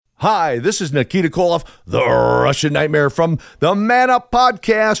Hi, this is Nikita Koloff, the Russian Nightmare from the Man Up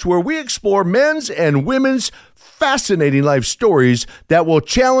Podcast, where we explore men's and women's fascinating life stories that will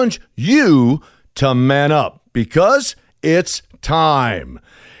challenge you to man up, because it's time.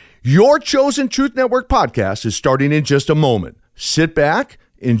 Your chosen Truth Network podcast is starting in just a moment. Sit back,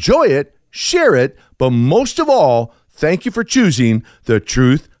 enjoy it, share it, but most of all, thank you for choosing the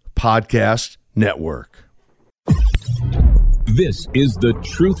Truth Podcast Network. This is the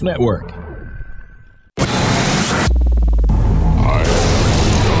Truth Network.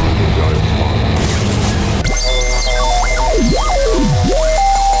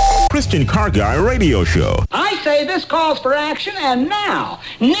 Christian Car Guy Radio Show. I say this calls for action, and now,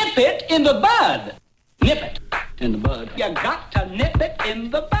 nip it in the bud. Nip it in the bud. You got to nip it in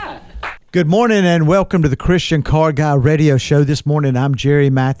the bud. Good morning and welcome to the Christian Car Guy Radio Show. This morning I'm Jerry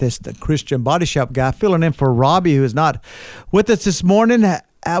Mathis, the Christian Body Shop guy, filling in for Robbie, who is not with us this morning. We're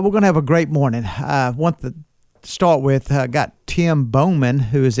going to have a great morning. I want to start with, got Tim Bowman,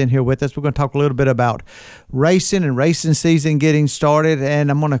 who is in here with us. We're going to talk a little bit about racing and racing season getting started, and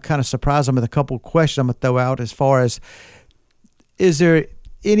I'm going to kind of surprise them with a couple of questions I'm going to throw out as far as, is there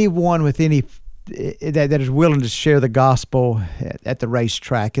anyone with any that is willing to share the gospel at the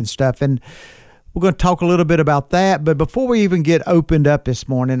racetrack and stuff, and we're going to talk a little bit about that. But before we even get opened up this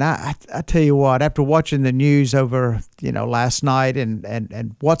morning, I tell you what, after watching the news over last night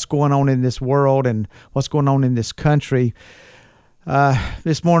and what's going on in this world and what's going on in this country,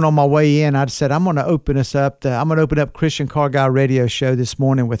 this morning on my way in, I said I'm going to open us up. I'm going to open up Christian Car Guy Radio Show this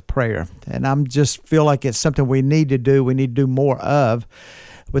morning with prayer, and I'm just feel like it's something we need to do. We need to do more of.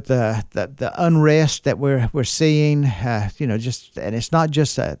 With the unrest that we're seeing, and it's not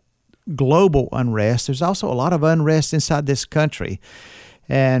just a global unrest. There's also a lot of unrest inside this country,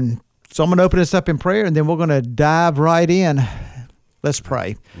 and so I'm going to open this up in prayer, and then we're going to dive right in. Let's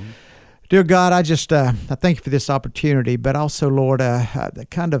pray. Mm-hmm. Dear God, I just I thank you for this opportunity, but also, Lord,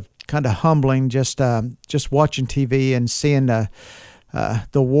 kind of humbling just watching TV and seeing the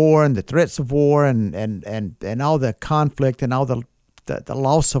war and the threats of war and all the conflict and all the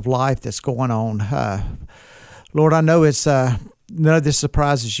loss of life that's going on. Lord, I know it's none of this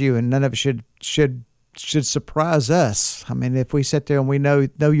surprises you, and none of it should surprise us. I mean, if we sit there and we know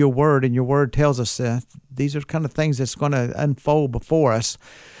your word, and your word tells us these are kind of things that's going to unfold before us,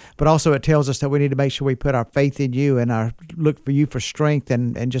 but also it tells us that we need to make sure we put our faith in you and look for you for strength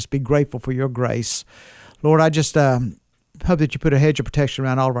and just be grateful for your grace. Lord, I just hope that you put a hedge of protection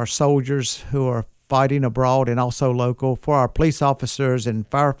around all of our soldiers who are fighting abroad and also local, for our police officers and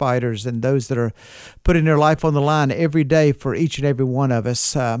firefighters and those that are putting their life on the line every day for each and every one of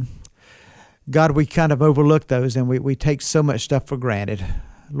us. God, we kind of overlook those, and we take so much stuff for granted.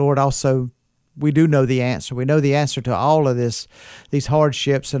 Lord, also, we do know the answer. We know the answer to all of these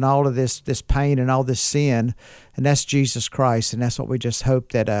hardships and all of this pain and all this sin, and that's Jesus Christ. And that's what we just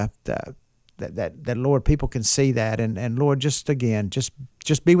hope that Lord, people can see that, and Lord, just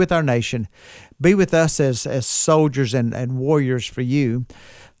be with our nation, be with us as soldiers and warriors for you.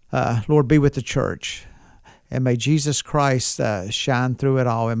 Lord, be with the church, and may Jesus Christ shine through it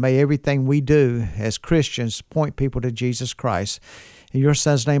all, and may everything we do as Christians point people to Jesus Christ. In your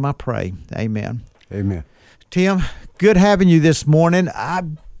son's name I pray, amen. Amen. Tim, good having you this morning. I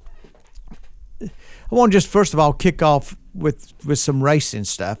want to just first of all kick off with some racing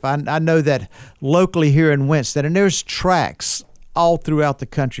stuff. I know that locally here in Winston, and there's tracks all throughout the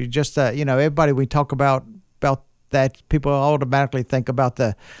country. Just everybody, we talk about that, people automatically think about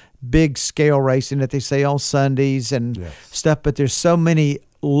the big scale racing that they say on Sundays and stuff. But there's so many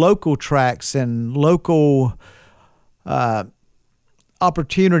local tracks and local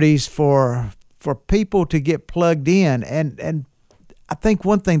opportunities for people to get plugged in. And I think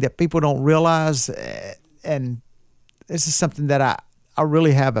one thing that people don't realize, and this is something that I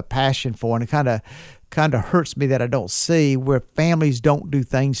really have a passion for, and it kind of hurts me that I don't see, where families don't do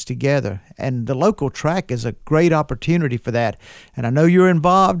things together. And the local track is a great opportunity for that. And I know you're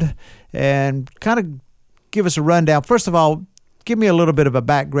involved, and kind of give us a rundown. First of all, give me a little bit of a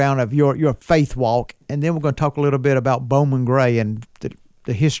background of your faith walk, and then we're going to talk a little bit about Bowman Gray and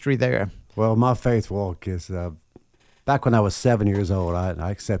the history there. Well, my faith walk is back when I was 7 years old, I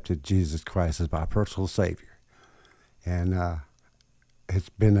accepted Jesus Christ as my personal Savior. And it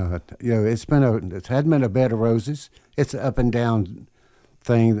hadn't been a bed of roses. It's an up and down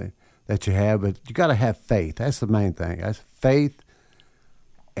thing that you have, but you got to have faith. That's the main thing. That's faith.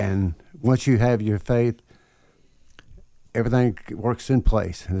 And once you have your faith, everything works in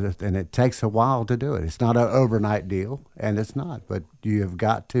place, and it takes a while to do it. It's not an overnight deal, and it's not. But you have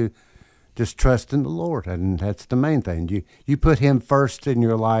got to just trust in the Lord, and that's the main thing. You put Him first in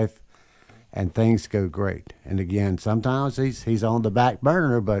your life, and things go great. And again, sometimes he's on the back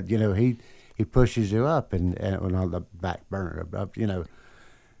burner, but he pushes you up and on the back burner, But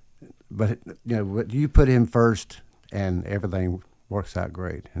you put Him first, and everything works out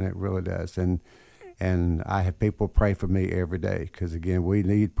great, and it really does. And I have people pray for me every day because again, we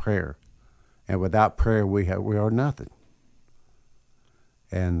need prayer, and without prayer, we are nothing.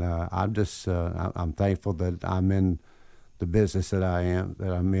 And I'm thankful that I'm in the business that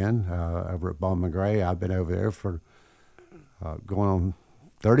I'm in over at Bowman Gray. I've been over there for going on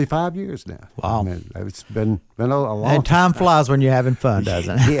 35 years now. Wow. I mean, it's been a long And time flies when you're having fun,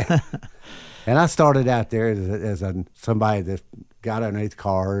 doesn't it? Yeah. And I started out there as somebody that got underneath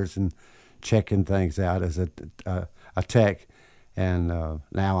cars and checking things out as a tech, and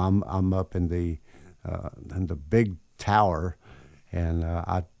now I'm up in the big tower,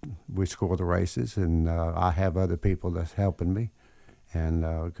 and we score the races, and I have other people that's helping me, and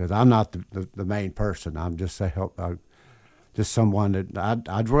because I'm not the main person, I'm just just someone that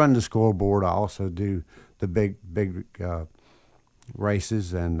I'd run the scoreboard. I also do the big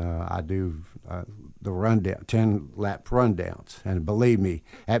races, and I do the rundown, 10-lap rundowns. And believe me,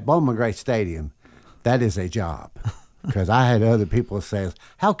 at Bowman Gray Stadium, that is a job. Because I had other people say,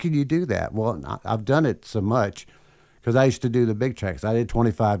 how can you do that? Well, I've done it so much because I used to do the big tracks. I did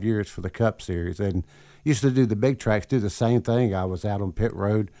 25 years for the Cup Series and used to do the big tracks, do the same thing. I was out on pit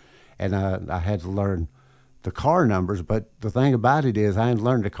road, and I had to learn the car numbers. But the thing about it is I didn't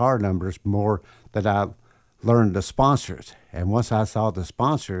learn the car numbers more than I learned the sponsors. And once I saw the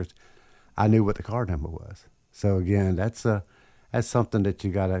sponsors, I knew what the car number was. So again, that's something that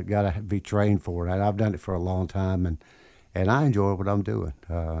you gotta be trained for. And I've done it for a long time, and I enjoy what I'm doing.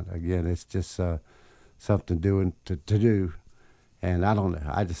 Again, it's just something to do, and I don't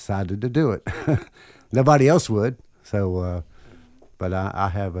know. I decided to do it. Nobody else would. So, but I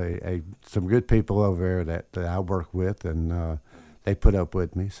have some good people over there that I work with, and they put up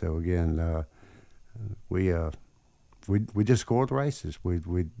with me. So again, we just score the races. We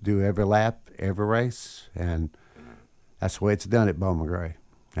do every lap, every race, and that's the way it's done at Bowman Gray,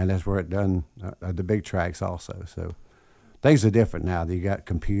 and that's where it's done at the big tracks also. So things are different now. You got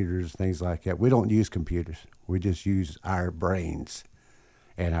computers, things like that. We don't use computers. We just use our brains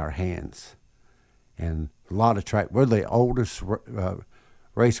and our hands. And a lot of track. We're the oldest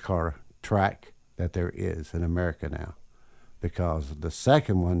race car track that there is in America now, because the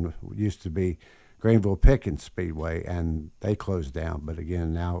second one used to be Greenville-Pickens Speedway, and they closed down. But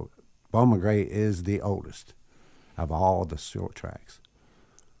again, now Bowman Gray is the oldest of all the short tracks.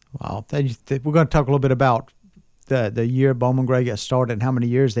 Wow. We're going to talk a little bit about the year Bowman Gray got started and how many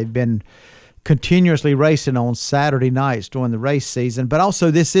years they've been continuously racing on Saturday nights during the race season. But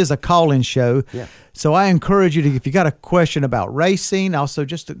also, this is a call-in show. Yeah. So I encourage you to, if you got a question about racing, also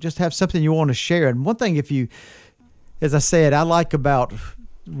just have something you want to share. And one thing, as I said, I like about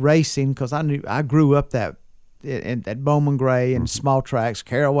racing, because I grew up at Bowman Gray and small tracks,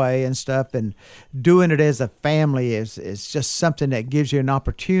 Caraway and stuff, and doing it as a family is just something that gives you an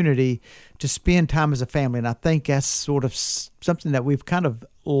opportunity to spend time as a family. And I think that's sort of something that we've kind of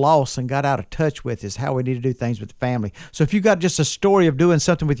lost and got out of touch with, is how we need to do things with the family. So if you got just a story of doing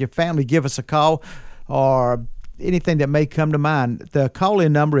something with your family, give us a call, or anything that may come to mind. The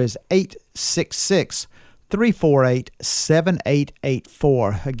call-in number is 866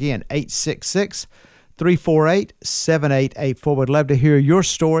 348-7884. Again, 866-348-7884. We'd love to hear your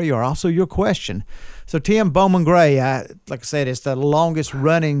story or also your question. So, Tim, Bowman Gray, like I said, it's the longest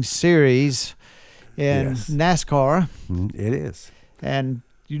running series in NASCAR. It is. And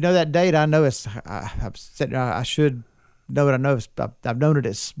you know that date? I know I should know it. I know I've known it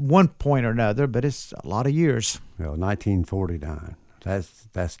at one point or another, but it's a lot of years. Well, 1949.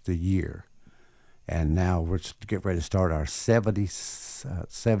 That's the year. And now we're getting ready to start our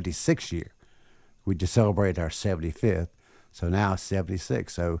 76th year. We just celebrated our 75th, so now it's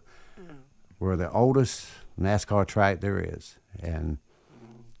 76. So we're the oldest NASCAR track there is. And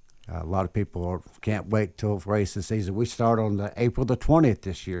a lot of people can't wait till race season. We start on April the 20th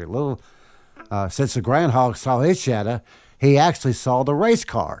this year. Since the groundhog saw his shadow, he actually saw the race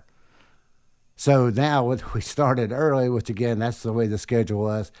car. So now we started early, which again, that's the way the schedule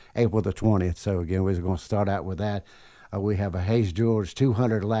was, April the 20th. So again, we're going to start out with that. We have a Hayes Jewelers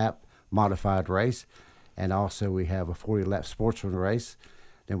 200-lap modified race, and also we have a 40-lap sportsman race.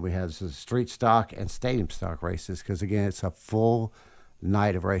 Then we have the street stock and stadium stock races, because again, it's a full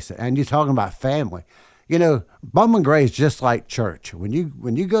night of racing. And you're talking about family. You know, Bowman Gray is just like church. When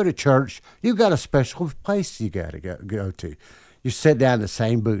you go to church, you've got a special place you got to go to. You sit down in the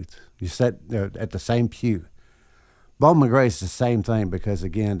same booth. You sit at the same pew. Bowman Grace is the same thing because,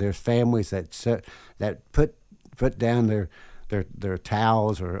 again, there's families that put down their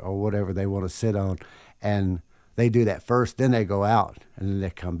towels or whatever they want to sit on, and they do that first. Then they go out, and then they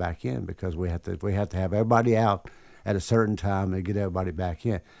come back in because we have to have everybody out at a certain time and get everybody back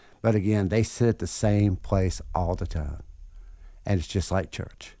in. But again, they sit at the same place all the time, and it's just like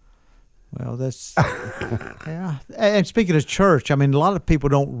church. Well, that's yeah. And speaking of church, I mean, a lot of people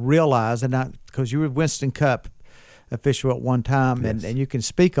don't realize, and not because you were Winston Cup official at one time, Yes. and you can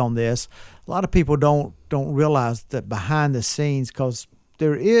speak on this. A lot of people don't realize that behind the scenes, because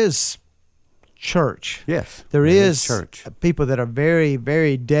there is church. Yes, there is church. People that are very,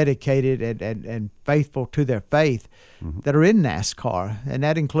 very dedicated and faithful to their faith that are in NASCAR, and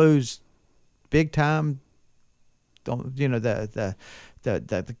that includes big time. The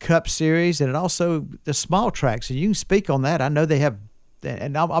Cup Series, and also the small tracks. And you can speak on that. I know they have,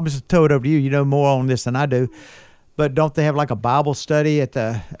 and I'll just throw it over to you. You know more on this than I do. But don't they have like a Bible study at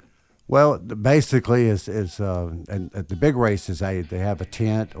the? Well, basically, and at the big races, they have a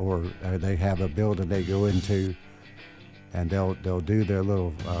tent or they have a building they go into, and they'll do their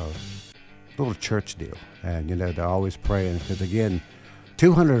little church deal, and they're always praying because again,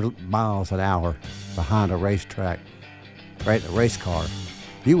 200 miles an hour behind a racetrack, right, a race car,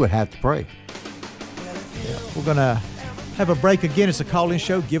 you would have to pray. Yeah, we're gonna have a break again. It's a call-in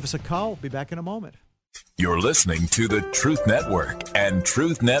show. Give us a call. Be back in a moment. You're listening to the Truth Network and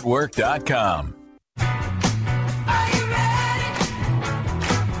truthnetwork.com. Are you ready?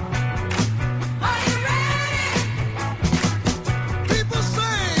 Are you ready? People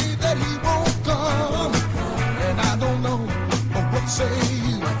say that he won't come, and I don't know what say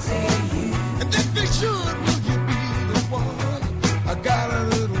you. And if they should, will you be the one? I got a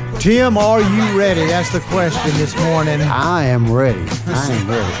little question. Tim, are you ready? That's the question this morning. I am ready. I am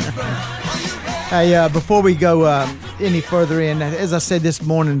ready. Hey, before we go any further in, as I said this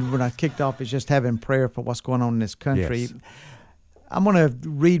morning when I kicked off, is just having prayer for what's going on in this country. Yes. I'm going to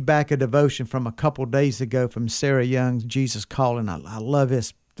read back a devotion from a couple days ago from Sarah Young's Jesus Calling. I love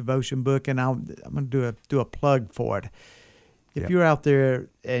this devotion book, and I'm going to do a plug for it. If you're out there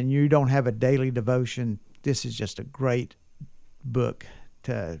and you don't have a daily devotion, this is just a great book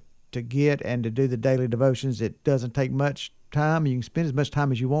to get and to do the daily devotions. It doesn't take much time. You can spend as much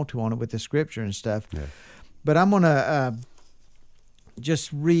time as you want to on it with the scripture and stuff. Yeah. But I'm going to just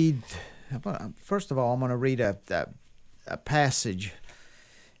read, first of all, I'm going to read a passage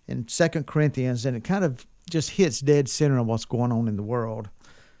in 2 Corinthians, and it kind of just hits dead center on what's going on in the world.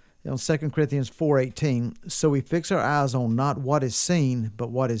 2 Corinthians 4:18, so we fix our eyes on not what is seen, but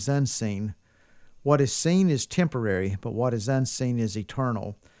what is unseen. What is seen is temporary, but what is unseen is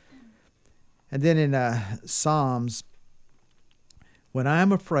eternal. And then in Psalms, when I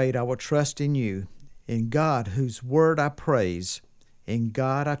am afraid, I will trust in you. In God, whose word I praise. In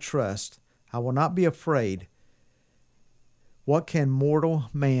God I trust. I will not be afraid. What can mortal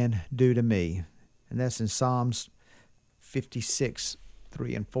man do to me? And that's in Psalms 56,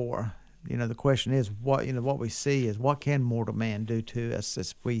 3 and 4. The question is, what we see is, what can mortal man do to us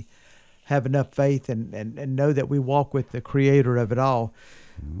if we have enough faith and know that we walk with the Creator of it all?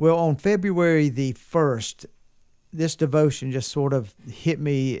 Mm-hmm. Well, on February the 1st, this devotion just sort of hit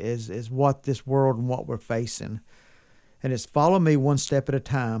me as what this world and what we're facing. And it's follow me one step at a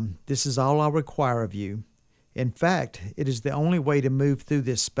time. This is all I require of you. In fact, it is the only way to move through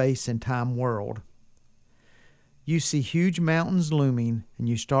this space and time world. You see huge mountains looming, and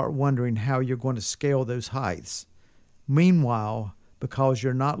you start wondering how you're going to scale those heights. Meanwhile, because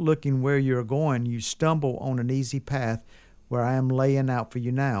you're not looking where you're going, you stumble on an easy path where I am laying out for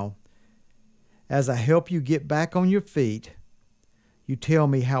you now. As I help you get back on your feet, you tell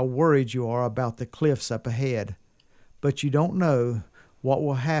me how worried you are about the cliffs up ahead. But you don't know what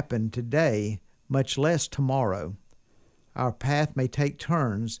will happen today, much less tomorrow. Our path may take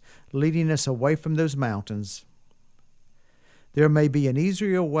turns, leading us away from those mountains. There may be an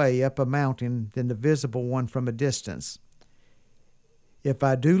easier way up a mountain than the visible one from a distance. If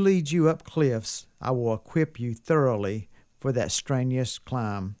I do lead you up cliffs, I will equip you thoroughly for that strenuous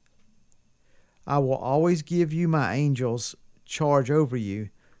climb. I will always give you my angels charge over you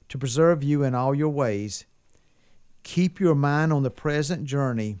to preserve you in all your ways. Keep your mind on the present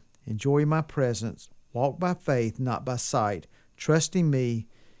journey. Enjoy my presence. Walk by faith, not by sight. Trusting me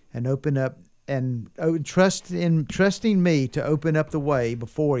and trusting me to open up the way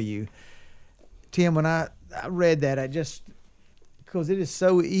before you. Tim, when I read that, it just because it is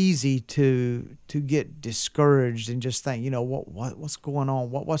so easy to get discouraged and just think, what's going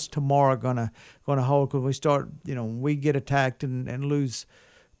on? What's tomorrow gonna hold? Because we start, when we get attacked and lose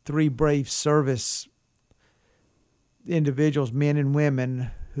 3 brave service individuals, men and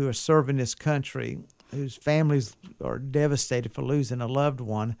women who are serving this country, whose families are devastated for losing a loved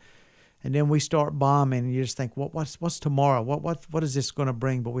one, and then we start bombing, and you just think, what's tomorrow? What is this going to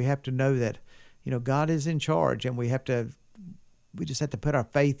bring? But we have to know that, God is in charge, and we just have to put our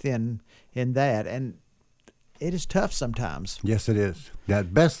faith in that, and it is tough sometimes. Yes, it is. The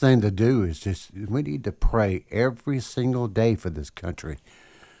best thing to do is we need to pray every single day for this country.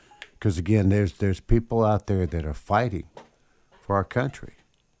 Because again, there's people out there that are fighting for our country.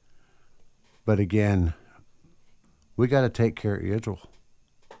 But again, we got to take care of Israel.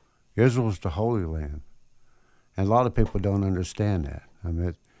 Israel's the Holy Land, and a lot of people don't understand that.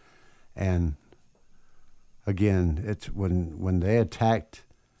 And again, it's when they attacked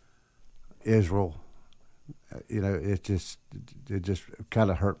Israel, it just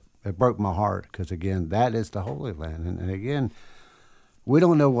kind of hurt. It broke my heart because again, that is the Holy Land, and again. We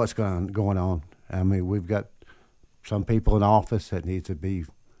don't know what's going on. We've got some people in office that need to be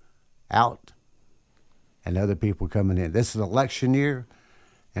out and other people coming in. This is election year,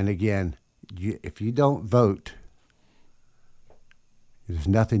 and again, if you don't vote, there's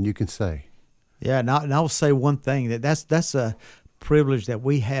nothing you can say. Yeah, and I'll say one thing, that's a privilege that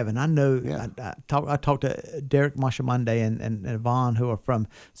we have, and I know I talked to Derek Mashamande and Yvonne, who are from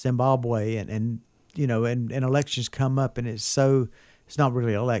Zimbabwe, and elections come up, and it's not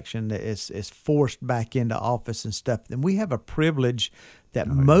really an election. It's forced back into office and stuff. And we have a privilege that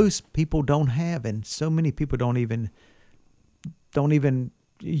most people don't have, and so many people don't even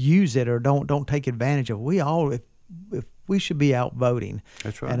use it or don't take advantage of it. We all, if we should be out voting.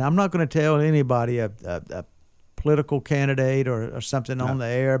 That's right. And I'm not going to tell anybody a political candidate or something on the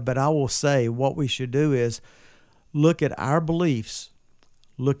air, but I will say what we should do is look at our beliefs,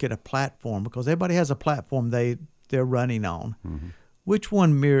 look at a platform, because everybody has a platform they're running on. Mm-hmm. Which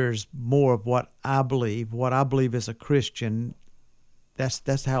one mirrors more of what I believe as a Christian?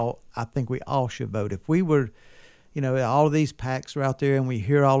 That's how I think we all should vote. If we were, all of these PACs are out there and we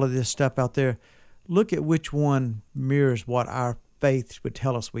hear all of this stuff out there, look at which one mirrors what our faith would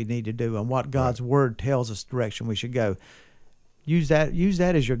tell us we need to do and what God's Word tells us the direction we should go. Use that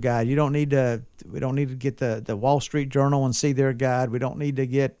as your guide. We don't need to get the Wall Street Journal and see their guide. We don't need to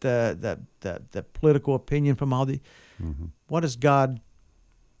get the political opinion from all the. Mm-hmm. What does God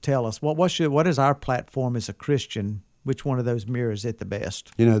tell us? What is our platform as a Christian? Which one of those mirrors it the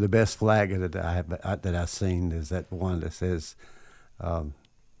best? The best flag that I've seen is that one that says,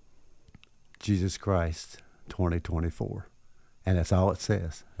 "Jesus Christ 2024," and that's all it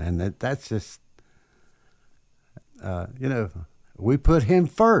says. And that's just, we put Him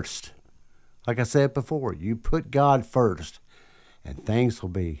first. Like I said before, you put God first, and things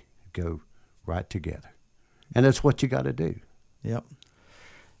will go right together. And that's what you got to do. Yep,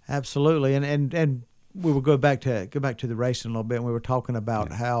 absolutely. And we will go back to the racing a little bit. And we were talking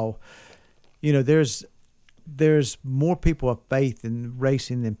about how, there's more people of faith in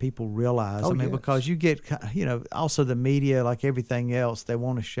racing than people realize. Because you get, also the media, like everything else, they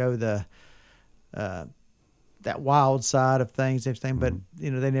want to show the that wild side of things, everything. But they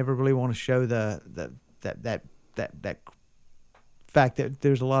never really want to show that fact that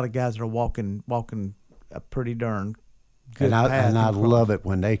there's a lot of guys that are walking a pretty darn good path. And I love it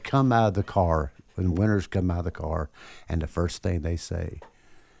when they come out of the car, when winners come out of the car, and the first thing they say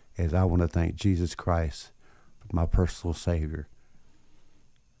is, "I want to thank Jesus Christ, my personal Savior."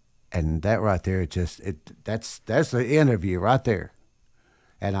 And that right there, that's the interview right there.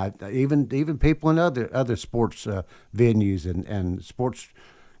 And even people in other sports venues and sports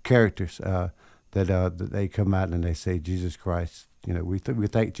characters that they come out and they say, "Jesus Christ," we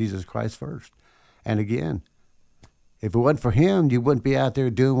thank Jesus Christ first. And again, if it wasn't for Him, you wouldn't be out there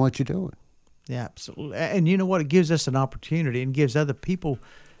doing what you're doing. Yeah, absolutely. And you know what? It gives us an opportunity and gives other people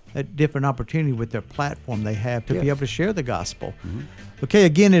a different opportunity with their platform they have to be able to share the gospel. Mm-hmm. Okay,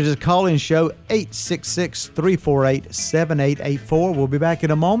 again, it is a call-in show, 866-348-7884. We'll be back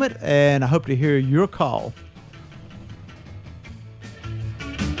in a moment, and I hope to hear your call.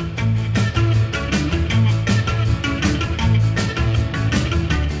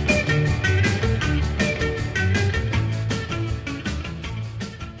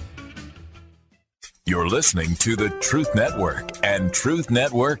 You're listening to the Truth Network and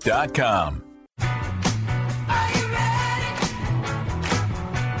truthnetwork.com.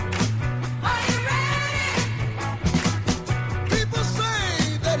 People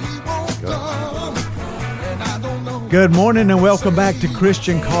say that He won't come, and I don't know Good morning and welcome back to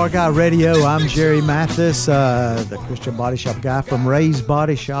Christian Car Guy Radio. I'm Jerry Mathis, the Christian Body Shop guy from Ray's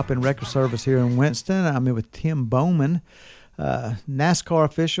Body Shop and Record Service here in Winston. I'm here with Tim Bowman, NASCAR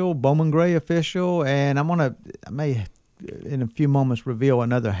official, Bowman Gray official, and I may in a few moments reveal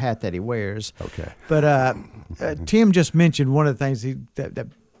another hat that he wears. Okay. But Tim just mentioned one of the things that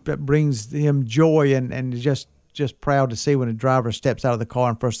brings him joy and just proud to see when a driver steps out of the car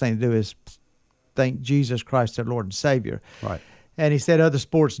and first thing to do is thank Jesus Christ, their Lord and Savior. Right. And he said other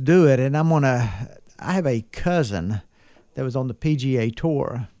sports do it. And I have a cousin that was on the PGA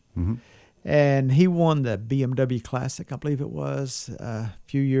Tour. Mm-hmm. And he won the BMW Classic, I believe it was, a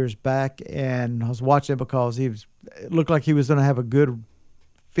few years back. And I was watching it because it looked like he was going to have a good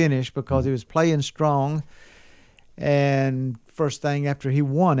finish because he was playing strong. And first thing after he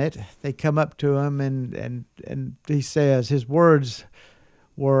won it, they come up to him and he says, his words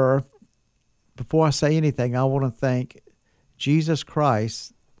were, "Before I say anything, I want to thank Jesus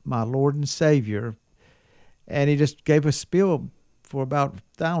Christ, my Lord and Savior." And he just gave a spiel for about,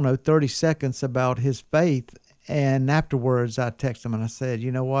 30 seconds about his faith. And afterwards, I texted him and I said,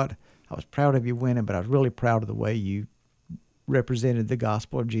 "You know what? I was proud of you winning, but I was really proud of the way you represented the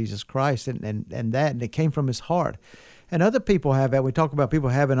gospel of Jesus Christ." And it came from his heart. And other people have that. We talk about people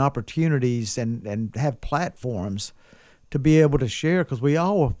having opportunities and have platforms to be able to share, because we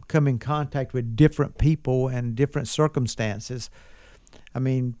all come in contact with different people and different circumstances. I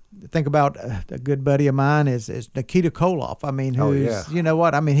mean, think about a good buddy of mine is Nikita Koloff. I mean, who's, you know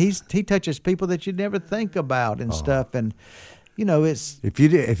what? I mean, he touches people that you'd never think about and stuff. And, you know, it's... If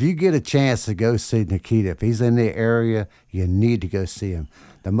you get a chance to go see Nikita, if he's in the area, you need to go see him.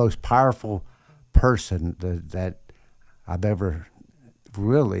 The most powerful person that I've ever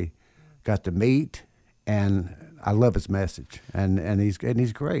really got to meet, and I love his message, and he's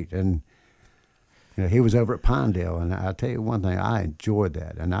great. And you know, he was over at Pinedale, and I tell you one thing, I enjoyed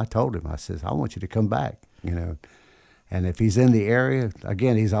that. And I told him, I says, I want you to come back, you know. And if he's in the area,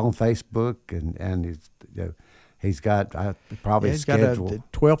 again, he's on Facebook, and he's got probably he's scheduled.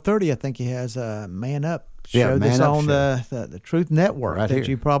 Got a 12:30. I think he has a Man Up show that's on the Truth Network right that here.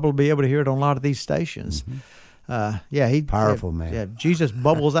 You probably be able to hear it on a lot of these stations. Mm-hmm. He powerful man. Yeah, Jesus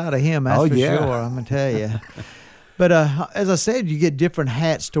bubbles out of him. That's for sure. I'm gonna tell you. But as I said, you get different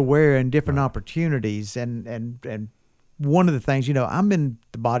hats to wear and different opportunities. And one of the things, you know, I'm in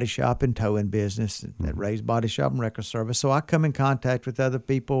the body shop and towing business at Ray's Body Shop and Record Service, so I come in contact with other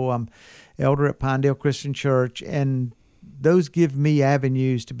people. I'm elder at Pinedale Christian Church, and those give me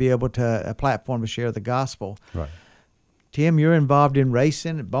avenues to be able to a platform to share the gospel. Right. Tim, you're involved in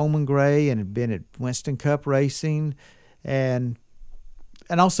racing at Bowman Gray and have been at Winston Cup Racing. And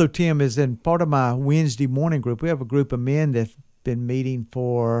also Tim is in part of my Wednesday morning group. We have a group of men that's been meeting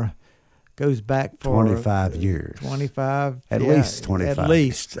goes back for 25 years. 25. At least 25. At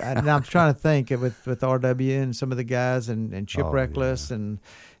least. And I'm trying to think with RW and some of the guys and Chip Reckless and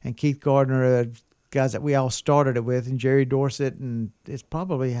Keith Gardner, guys that we all started it with, and Jerry Dorsett, and it's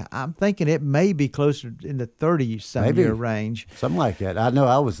probably, I'm thinking it may be closer in the 30-some year range. Something like that. I've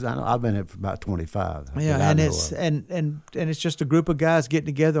been at for about 25. Yeah, and it's just a group of guys getting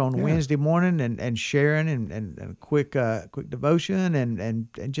together on Wednesday morning and sharing and quick devotion and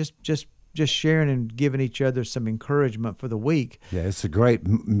just sharing and giving each other some encouragement for the week. Yeah, it's a great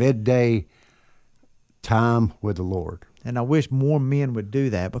midday time with the Lord. And I wish more men would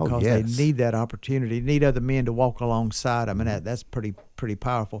do that, because they need that opportunity, need other men to walk alongside them, and that's pretty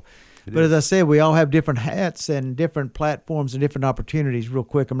powerful. But as I said, we all have different hats and different platforms and different opportunities. Real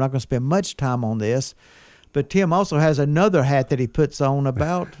quick, I'm not going to spend much time on this, but Tim also has another hat that he puts on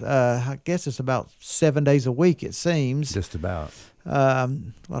about, I guess it's about 7 days a week, it seems. Just about. A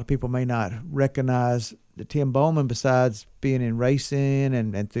lot of people may not recognize the Tim Bowman, besides being in racing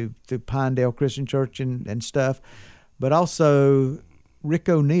and through Pinedale Christian Church and stuff. But also Rick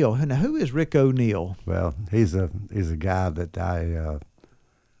O'Neal. Now, who is Rick O'Neal? Well, he's a guy that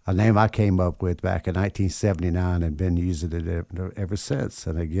a name I came up with back in 1979 and been using it ever since.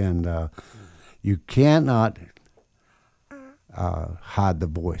 And again, you cannot hide the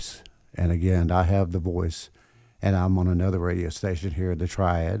voice. And again, I have the voice, and I'm on another radio station here, the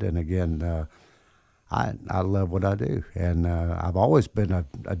Triad. And again, I love what I do, and I've always been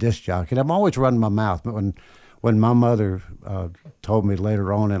a disc jockey. And I'm always running my mouth, but when my mother told me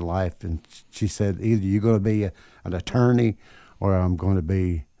later on in life, and she said, either you're going to be an attorney or I'm going to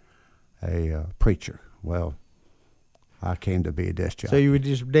be a preacher. Well, I came to be a disc jockey. So you were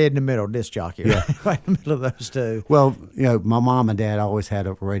just dead in the middle, disc jockey, right? Yeah. Right in the middle of those two. Well, you know, my mom and dad always had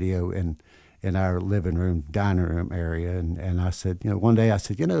a radio in our living room, dining room area, and I said, you know, one day I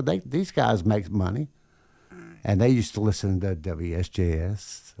said, you know, these guys make money. they used to listen to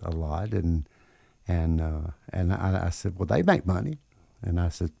WSJS a lot, and I said, well, they make money, and I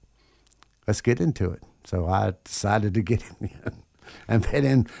said, let's get into it. So I decided to get in, and been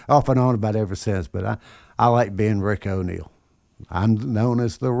in off and on about ever since. But I like being Rick O'Neill. I'm known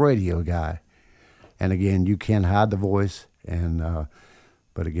as the radio guy, and again, you can't hide the voice. And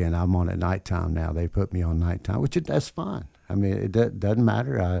but again, I'm on at nighttime now. They put me on nighttime, that's fine. I mean, it doesn't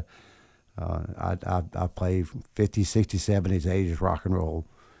matter. I play 50s, 60s, 70s, 80s rock and roll,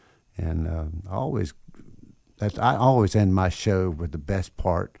 and I always end my show with the best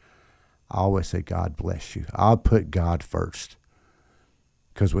part. I always say, God bless you. I'll put God first,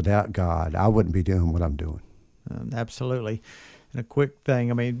 because without God, I wouldn't be doing what I'm doing. Absolutely. And a quick thing,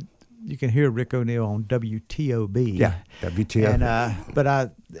 I mean, you can hear Rick O'Neill on WTOB. Yeah, WTOB.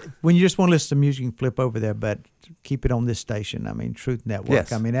 And when you just want to listen to music, you can flip over there, but keep it on this station. I mean, Truth Network.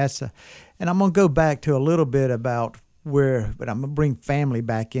 Yes. I mean, and I'm going to go back to a little bit about but I'm going to bring family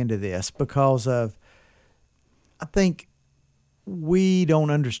back into this, because I think we don't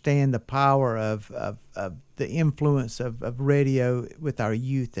understand the power of the influence of radio with our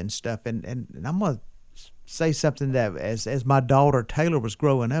youth and stuff. And I'm going to say something that as my daughter Taylor was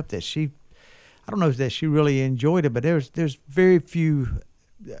growing up, that I don't know if that she really enjoyed it, but there's very few.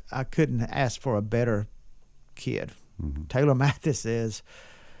 I couldn't ask for a better kid. Mm-hmm. Taylor Mathis is,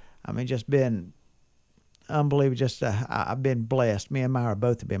 I mean, just been unbelievable. I've been blessed. Me and Myra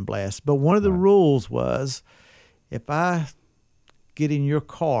both have been blessed. But one of the rules was, if I get in your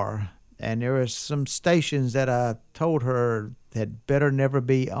car, and there are some stations that I told her had better never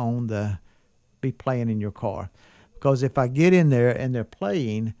be playing in your car, because if I get in there and they're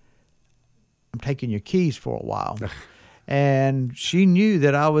playing, I'm taking your keys for a while. And she knew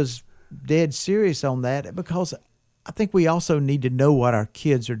that I was dead serious on that, because I think we also need to know what our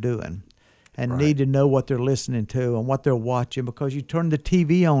kids are doing, and need to know what they're listening to and what they're watching, because you turn the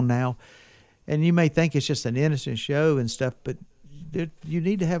TV on now and you may think it's just an innocent show and stuff, but you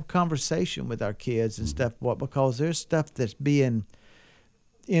need to have conversation with our kids and stuff, because there's stuff that's being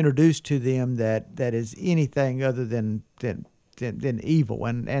introduced to them that is anything other than evil.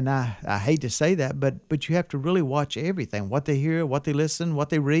 And I hate to say that, but you have to really watch everything, what they hear, what they listen, what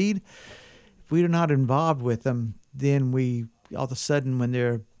they read. If we're not involved with them, then we all of a sudden, when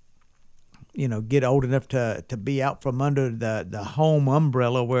they're get old enough to be out from under the home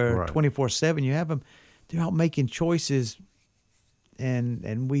umbrella where 24/7 you have them, they're out making choices,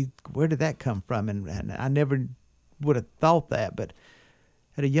 and where did that come from? And I never would have thought that, but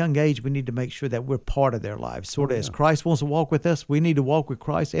at a young age, we need to make sure that we're part of their lives. Sort of as Christ wants to walk with us, we need to walk with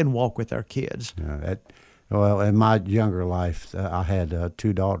Christ and walk with our kids. Yeah, well, in my younger life, I had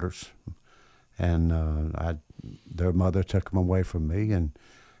 2 daughters, and their mother took them away from me, and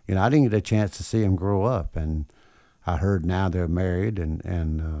I didn't get a chance to see them grow up. And I heard now they're married,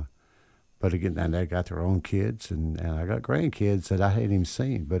 but again, and they got their own kids, and I got grandkids that I hadn't even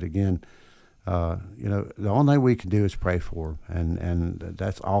seen. But again, the only thing we can do is pray for them, and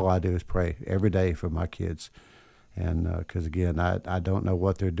that's all I do is pray every day for my kids. And because again, I don't know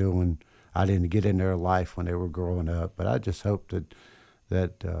what they're doing. I didn't get in their life when they were growing up, but I just hope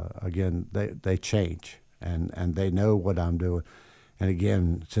that again they change and they know what I'm doing. And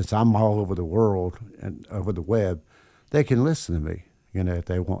again, since I'm all over the world and over the web, they can listen to me, if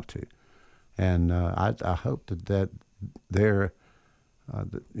they want to. And I hope that they're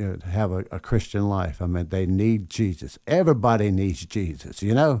have a Christian life. I mean, they need Jesus. Everybody needs Jesus,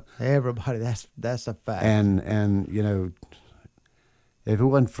 Everybody, that's a fact. And if it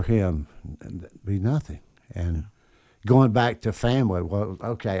wasn't for him, it'd be nothing. And going back to family, well,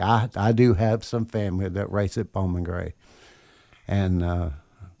 okay, I do have some family that race at Bowman Gray, and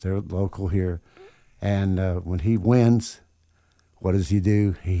they're local here. And when he wins, what does he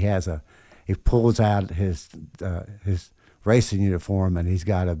do? He pulls out his racing uniform, and he's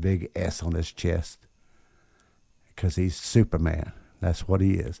got a big S on his chest because he's Superman. That's what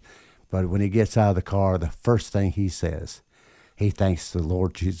he is. But when he gets out of the car, the first thing he says, he thanks the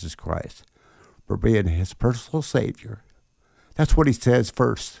Lord Jesus Christ for being his personal Savior. That's what he says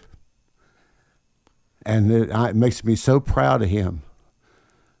first. And it makes me so proud of him.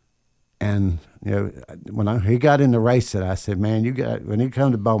 And, when he got in the race, I said, man, when he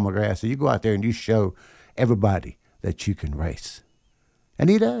come to Bowman Gray, I said, you go out there and you show everybody that you can race. And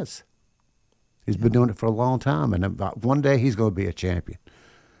he does. He's been doing it for a long time, and one day he's going to be a champion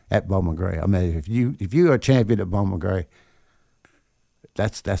at Bowman Gray. I mean, if you are a champion at Bowman Gray,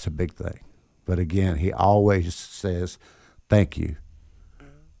 that's a big thing. But again, he always says, thank you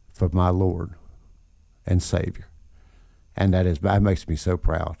for my Lord and Savior. And that makes me so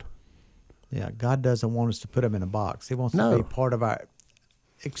proud. Yeah, God doesn't want us to put them in a box. He wants No. to be part of our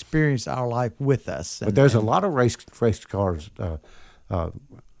experience, our life with us. But there's a lot of race cars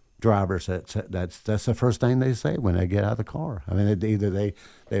drivers that's the first thing they say when they get out of the car. I mean,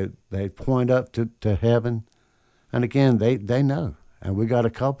 they point up to heaven, and again they know. And we got a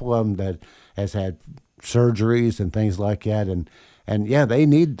couple of them that has had surgeries and things like that, and yeah, they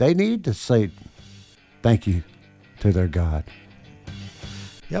need to say thank you to their God.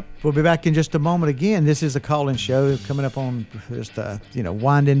 Yep. We'll be back in just a moment again. This is a call-in show coming up on just,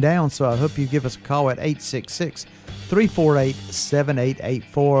 winding down. So I hope you give us a call at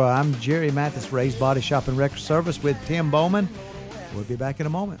 866-348-7884. I'm Jerry Mathis, Ray's Body Shop and Record Service with Tim Bowman. We'll be back in a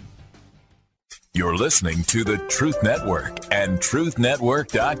moment. You're listening to the Truth Network and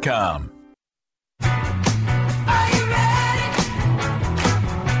truthnetwork.com.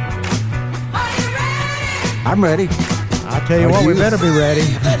 I'm ready. I tell you what, we better be ready.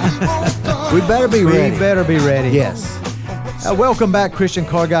 We better be ready. We better be ready. Yes. Welcome back, Christian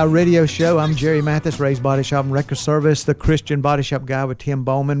Car Guy Radio Show. I'm Jerry Mathis, Ray's Body Shop and Record Service, the Christian Body Shop Guy with Tim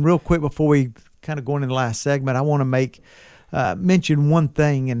Bowman. Real quick before we kind of go into the last segment, I want to mention one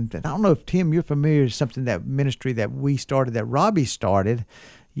thing, and I don't know if, Tim, you're familiar with something, that ministry that we started, that Robbie started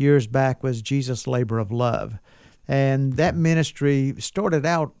years back, was Jesus Labor of Love. And that ministry started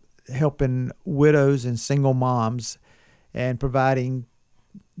out helping widows and single moms and providing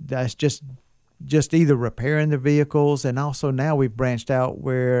that's just either repairing the vehicles, and also now we've branched out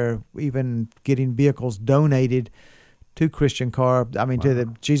where even getting vehicles donated to to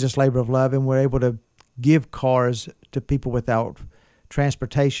the Jesus Labor of Love, and we're able to give cars to people without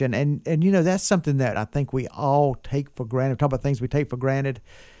transportation. And that's something that I think we all take for granted. Talk about things we take for granted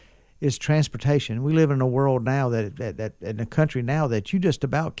is transportation. We live in a world now that in a country now that you just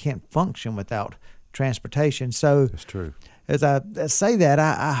about can't function without transportation. So That's true. As I say that,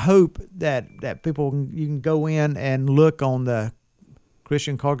 I hope that people, you can go in and look on the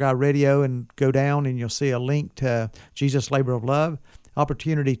Christian Car Guy Radio and go down and you'll see a link to Jesus Labor of Love.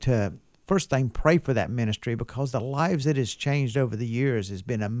 Opportunity to, first thing, pray for that ministry, because the lives it has changed over the years has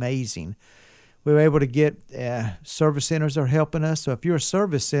been amazing. We were able to get service centers are helping us. So if you're a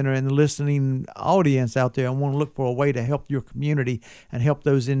service center in the listening audience out there and want to look for a way to help your community and help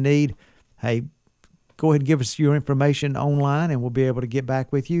those in need, hey, go ahead and give us your information online and we'll be able to get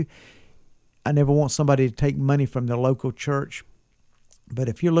back with you. I never want somebody to take money from their local church. But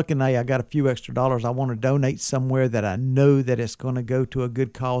if you're looking, hey, I got a few extra dollars, I want to donate somewhere that I know that it's going to go to a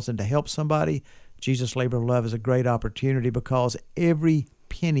good cause and to help somebody, Jesus Labor of Love is a great opportunity, because every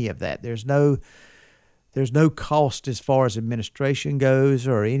penny of that, there's no cost as far as administration goes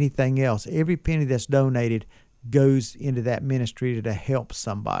or anything else. Every penny that's donated goes into that ministry to help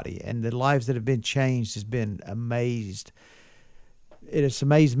somebody, and the lives that have been changed has been amazed. It has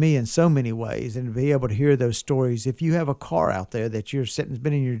amazed me in so many ways, and to be able to hear those stories. If you have a car out there that you're sitting, it's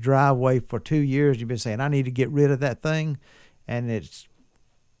been in your driveway for 2 years, you've been saying, I need to get rid of that thing, and it's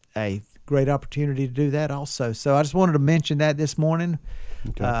a great opportunity to do that also. So I just wanted to mention that this morning.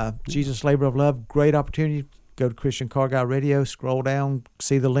 Okay. Jesus Labor of Love, great opportunity. Go to Christian Car Guy Radio, scroll down,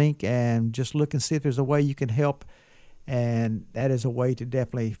 see the link, and just look and see if there's a way you can help. And that is a way to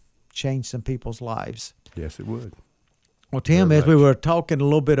definitely change some people's lives. Yes, it would. Well, Tim, Very as we much. were talking a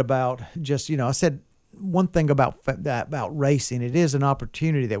little bit about just, I said one thing about racing, it is an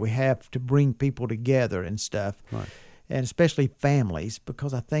opportunity that we have to bring people together and stuff. Right. And especially families,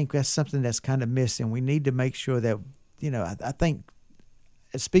 because I think that's something that's kind of missing. We need to make sure that, I think,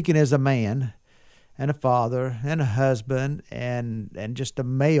 speaking as a man and a father and a husband and just a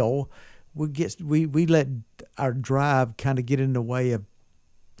male, we let our drive kind of get in the way of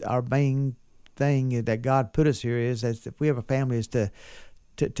our main thing that God put us here is, as if we have a family, is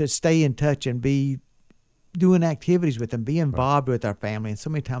to stay in touch and be doing activities with them, be involved with our family. And so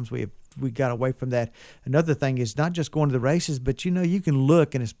many times we got away from that. Another thing is not just going to the races, but you can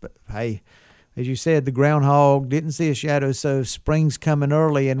look and it's, hey, as you said, the groundhog didn't see a shadow, so spring's coming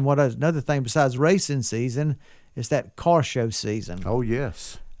early. And another thing besides racing season is that car show season. Oh,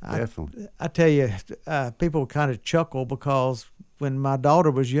 yes, definitely. I tell you, people kind of chuckle because when my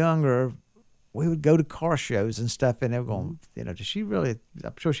daughter was younger, we would go to car shows and stuff, and they were going, does she really,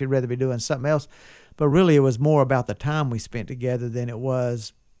 I'm sure she'd rather be doing something else. But really, it was more about the time we spent together than it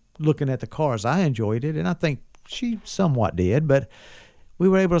was looking at the cars. I enjoyed it, and I think she somewhat did, but we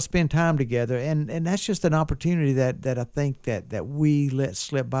were able to spend time together, and that's just an opportunity that I think that we let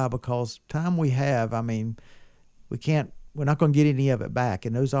slip by, because time we have, we're not going to get any of it back,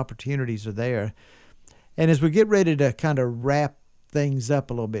 and those opportunities are there. And as we get ready to kind of wrap things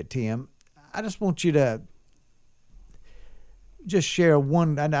up a little bit, Tim, I just want you to, just share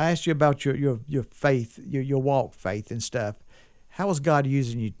one, and I asked you about your faith, your walk faith and stuff. How is God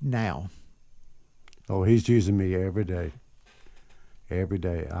using you now? Oh, He's using me every day. Every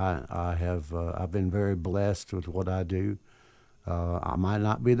day. I've been very blessed with what I do. I might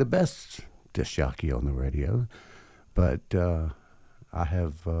not be the best disc jockey on the radio, but I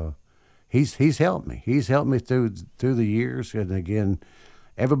have. He's helped me. He's helped me through the years. And again,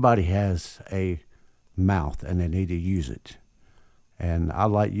 everybody has a mouth, and they need to use it. And I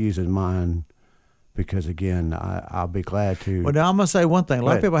like using mine because, again, I'll be glad to. Well, now I'm gonna say one thing. A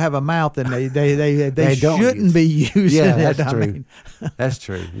lot of people have a mouth, and they They don't shouldn't be using Yeah, it. that's I true. mean, That's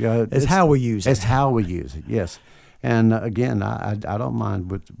true. it's how we use it. It's how we use it. Yes. And again, I don't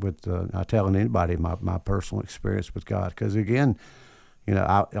mind with telling anybody my personal experience with God, because again,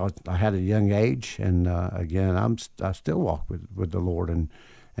 I had a young age, and again, I still walk with the Lord,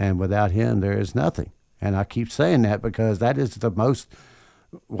 and without Him there is nothing. And I keep saying that because that is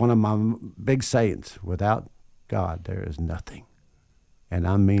one of my big sayings. Without God, there is nothing, and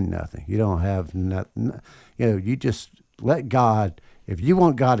I mean nothing. You don't have nothing. You just let God. If you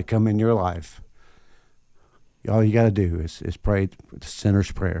want God to come in your life, all you got to do is pray the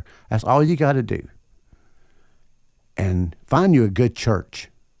sinner's prayer. That's all you got to do. And find you a good church.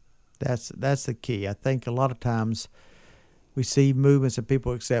 That's the key. I think a lot of times we see movements of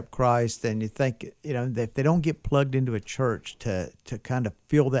people accept Christ, and you think, if they don't get plugged into a church to kind of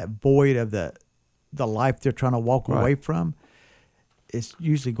fill that void of the life they're trying to walk away from, it's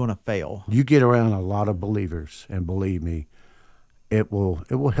usually going to fail. You get around a lot of believers, and believe me, it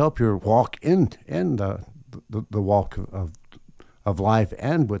will help your walk in the walk of life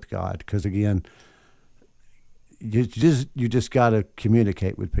and with God, because again, you just got to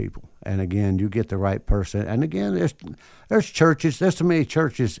communicate with people, and again, you get the right person. And again, there's churches. There's so many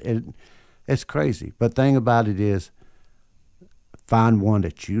churches, and it's crazy. But thing about it is, find one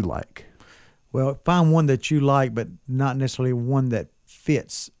that you like. Well, find one that you like, but not necessarily one that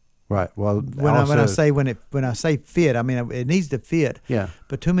fits. Right. Well, when I say fit, I mean it needs to fit. Yeah.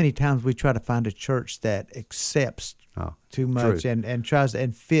 But too many times we try to find a church that accepts too much and tries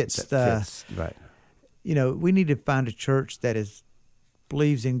and fits. Fits. Right. We need to find a church that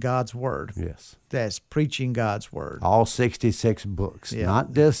believes in God's word. Yes. That's preaching God's word. All 66 books, Yeah.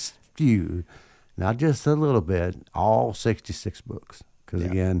 not just few, not just a little bit. All 66 books, because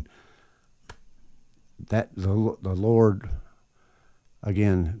again, that the Lord,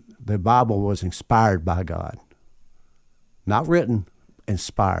 again, the Bible was inspired by God, not written,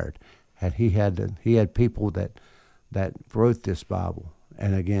 inspired. And he had people that wrote this Bible,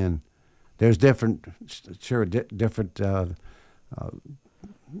 and again, there's different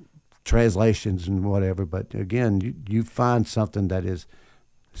translations and whatever, but again, you find something that is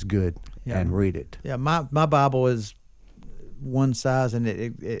good and read it. Yeah, my Bible is one size, and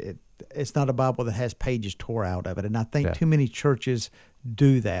it's not a Bible that has pages tore out of it. And I think too many churches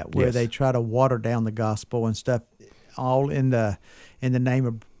do that, where they try to water down the gospel and stuff, all in the name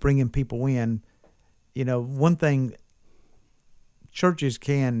of bringing people in. One thing churches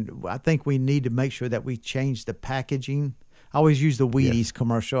I think we need to make sure that we change the packaging. I always use the Wheaties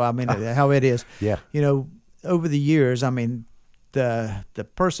commercial. I mean, how it is. Yeah. Over the years, I mean, the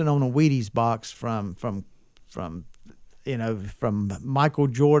person on a Wheaties box from Michael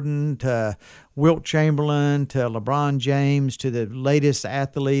Jordan to Wilt Chamberlain to LeBron James to the latest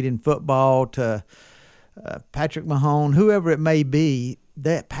athlete in football to Patrick Mahomes, whoever it may be,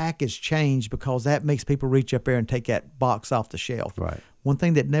 that package changed because that makes people reach up there and take that box off the shelf. Right. One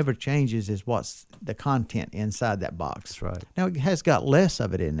thing that never changes is what's the content inside that box. That's right. Now, it has got less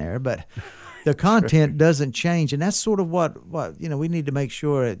of it in there, but the content doesn't change. And that's sort of what we need to make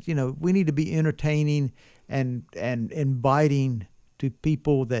sure, we need to be entertaining and inviting to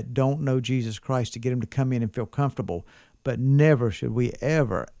people that don't know Jesus Christ to get them to come in and feel comfortable. But never should we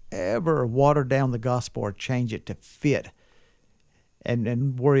ever water down the gospel or change it to fit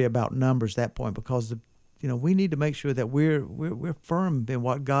and worry about numbers at that point, because we need to make sure that we're firm in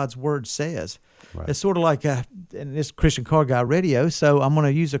what God's word says. Right. It's sort of like and this Christian Car Guy Radio, so I'm going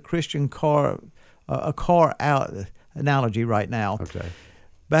to use a Christian car out analogy right now. Okay.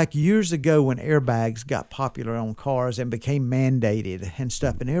 Back years ago when airbags got popular on cars and became mandated and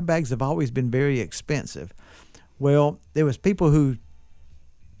stuff, and airbags have always been very expensive. Well, there was people who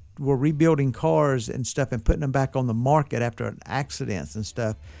were rebuilding cars and stuff and putting them back on the market after accidents and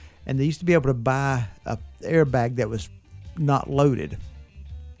stuff, and they used to be able to buy an airbag that was not loaded.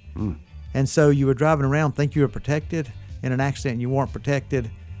 And so you were driving around, think you were protected, in an accident and you weren't protected.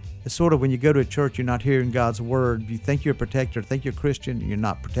 It's sort of when you go to a church, you're not hearing God's word. You think you're protected or think you're Christian, you're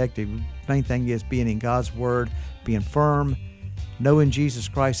not protected. The main thing is being in God's word, being firm, knowing Jesus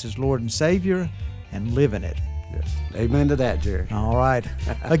Christ as Lord and Savior and living it. Yes. Amen to that, Jerry. All right.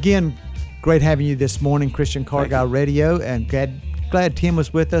 Again, great having you this morning, Christian Car Guy Radio, and glad Tim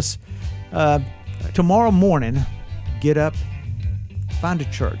was with us. Tomorrow morning, get up, find a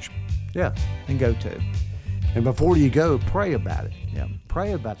church, Yeah. and go to. And before you go, pray about it. Yeah.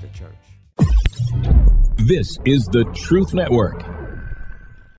 Pray about the church. This is the Truth Network.